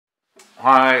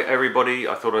Hi everybody,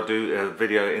 I thought I'd do a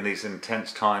video in these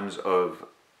intense times of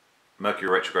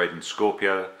Mercury retrograde in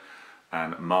Scorpio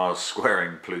and Mars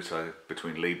squaring Pluto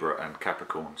between Libra and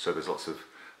Capricorn. So there's lots of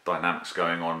dynamics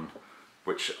going on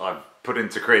which I've put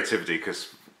into creativity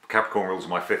because Capricorn rules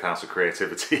my 5th house of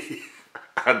creativity.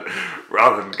 And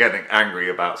rather than getting angry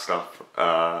about stuff,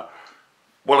 well,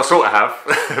 I sort of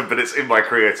have, but it's in my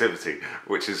creativity,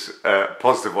 which is a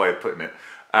positive way of putting it.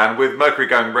 And with Mercury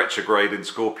going retrograde in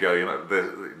Scorpio, you know,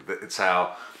 it's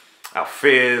our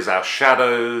fears, our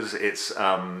shadows, it's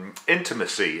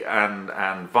intimacy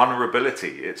and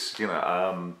vulnerability. It's, you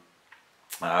know,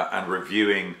 and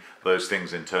reviewing those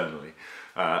things internally.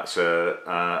 So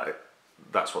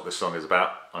that's what this song is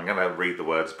about. I'm going to read the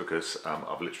words because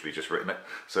I've literally just written it.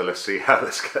 So let's see how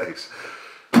this goes.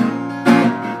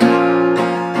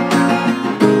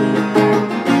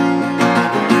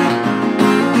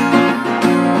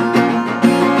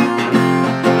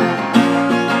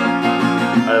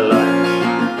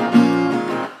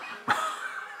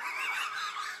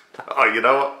 Oh, you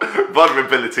know what?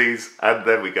 Vulnerabilities, and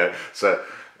there we go. So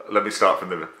let me start from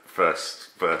the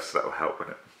first verse. That will help with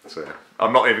it. So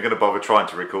I'm not even going to bother trying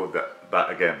to record that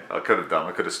again. I could have done.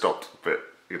 I could have stopped, but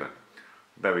you know,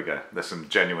 there we go. There's some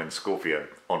genuine Scorpio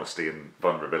honesty and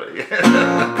vulnerability.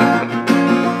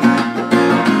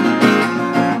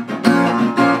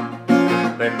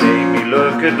 They made me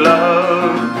look at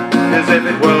love as if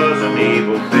it was an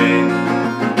evil thing,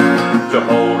 to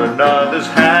hold another's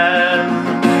hand,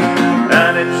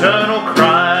 an eternal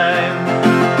crime,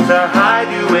 to hide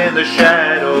you in the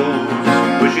shadows,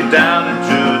 push you down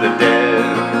into the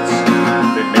depths.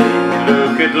 They made me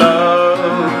look at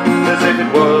love as if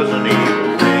it was an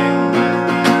evil thing.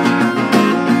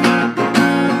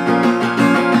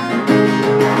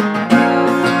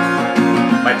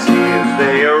 My tears,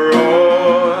 they are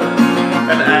raw,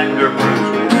 and anger brews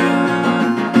within.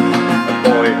 A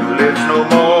boy who lives no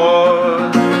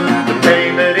more, the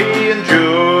pain that he endured.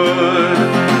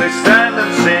 They stand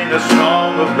and sing a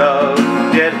song of love,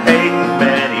 yet hate in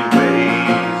many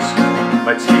ways.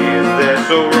 My tears, they're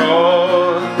so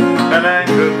raw, and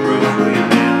anger brews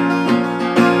within.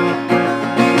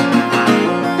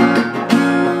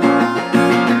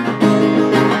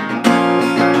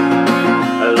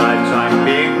 A lifetime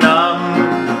being numb,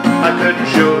 I couldn't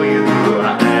show you who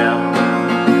I am.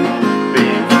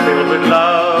 Being filled with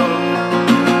love,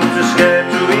 too scared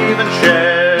to even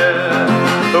share.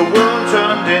 The wound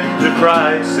turned into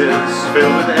crisis,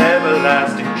 filled with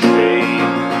everlasting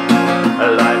shame.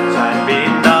 A lifetime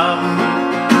being numb,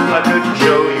 I couldn't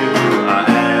show you who I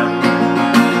am.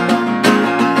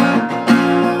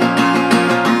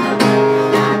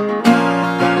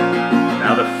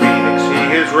 Now the phoenix, he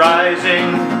is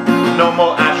rising, no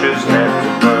more ashes left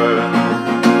to burn.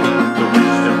 The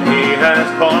wisdom he has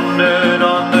pondered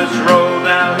on this road,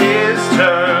 now his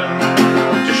turn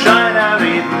to shine out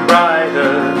even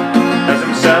brighter as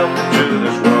himself into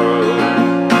this world.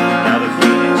 Now the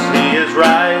phoenix, he is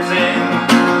rising,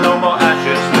 no more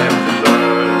ashes left to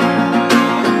burn.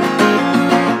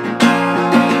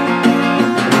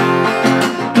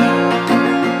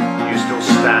 You still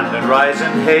stand and rise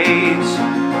in hate,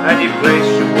 and you place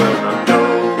you will not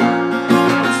know.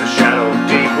 It's the shadow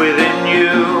deep within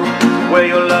you, where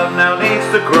your love now needs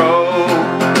to grow.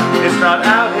 It's not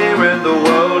out here in the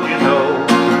world, you know.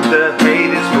 The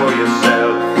hate is for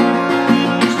yourself.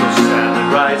 You still stand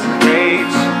and rise in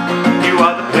hate. You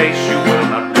are the place you will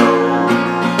not go.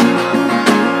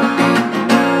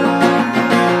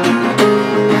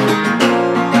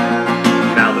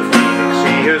 Now the phoenix,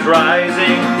 he is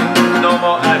rising, no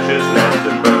more ashes left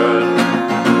to burn.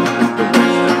 The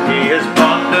wisdom he has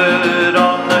pondered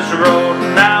on this road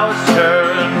now is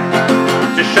turned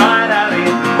to shine out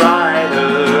even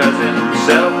brighter as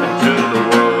himself into the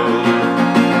world.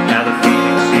 Now the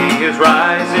phoenix, he is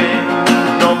rising,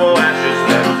 no more ashes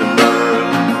left to burn.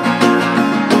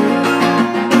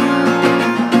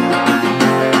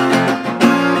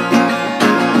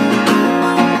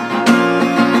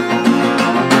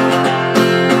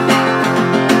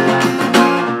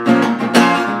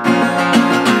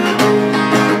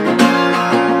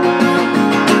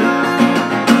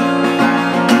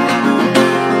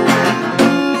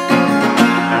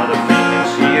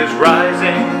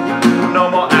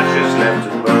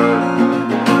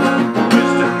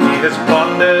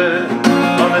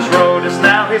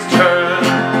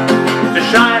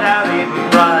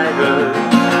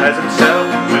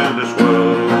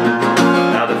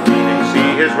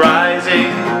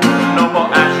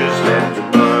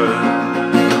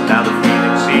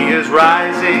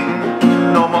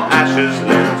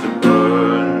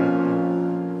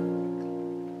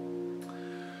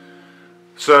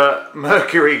 So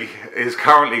Mercury is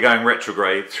currently going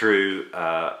retrograde through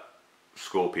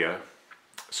Scorpio.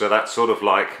 So that's sort of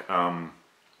like, I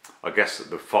guess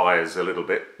the fires a little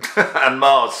bit. And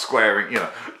Mars squaring, you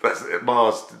know,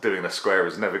 Mars doing a square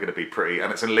is never going to be pretty.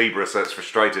 And it's in Libra, so it's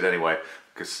frustrated anyway,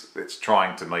 because it's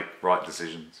trying to make right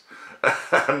decisions.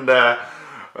 And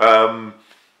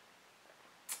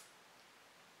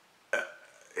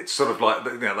it's sort of like,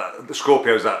 you know, the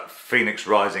Scorpio's that Phoenix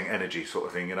rising energy sort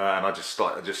of thing, you know. And I just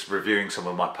started just reviewing some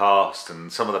of my past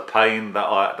and some of the pain that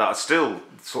I still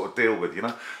sort of deal with, you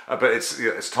know. But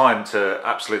it's time to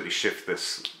absolutely shift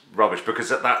this rubbish, because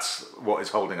that's what is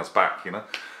holding us back, you know.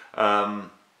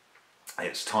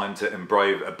 It's time to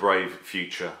embrace a brave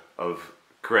future of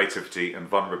creativity and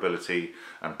vulnerability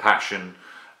and passion,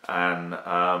 and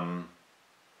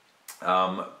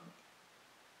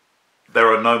there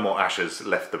are no more ashes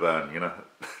left to burn, you know.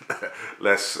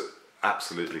 Let's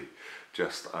absolutely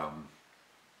just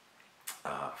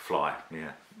fly,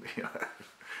 yeah. You know,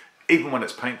 even when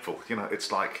it's painful, you know,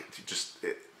 it's like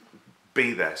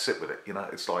be there, sit with it, you know.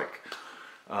 It's like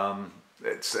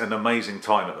it's an amazing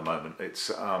time at the moment. It's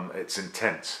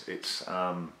intense, it's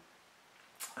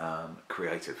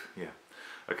creative, yeah.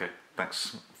 Okay,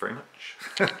 thanks very much.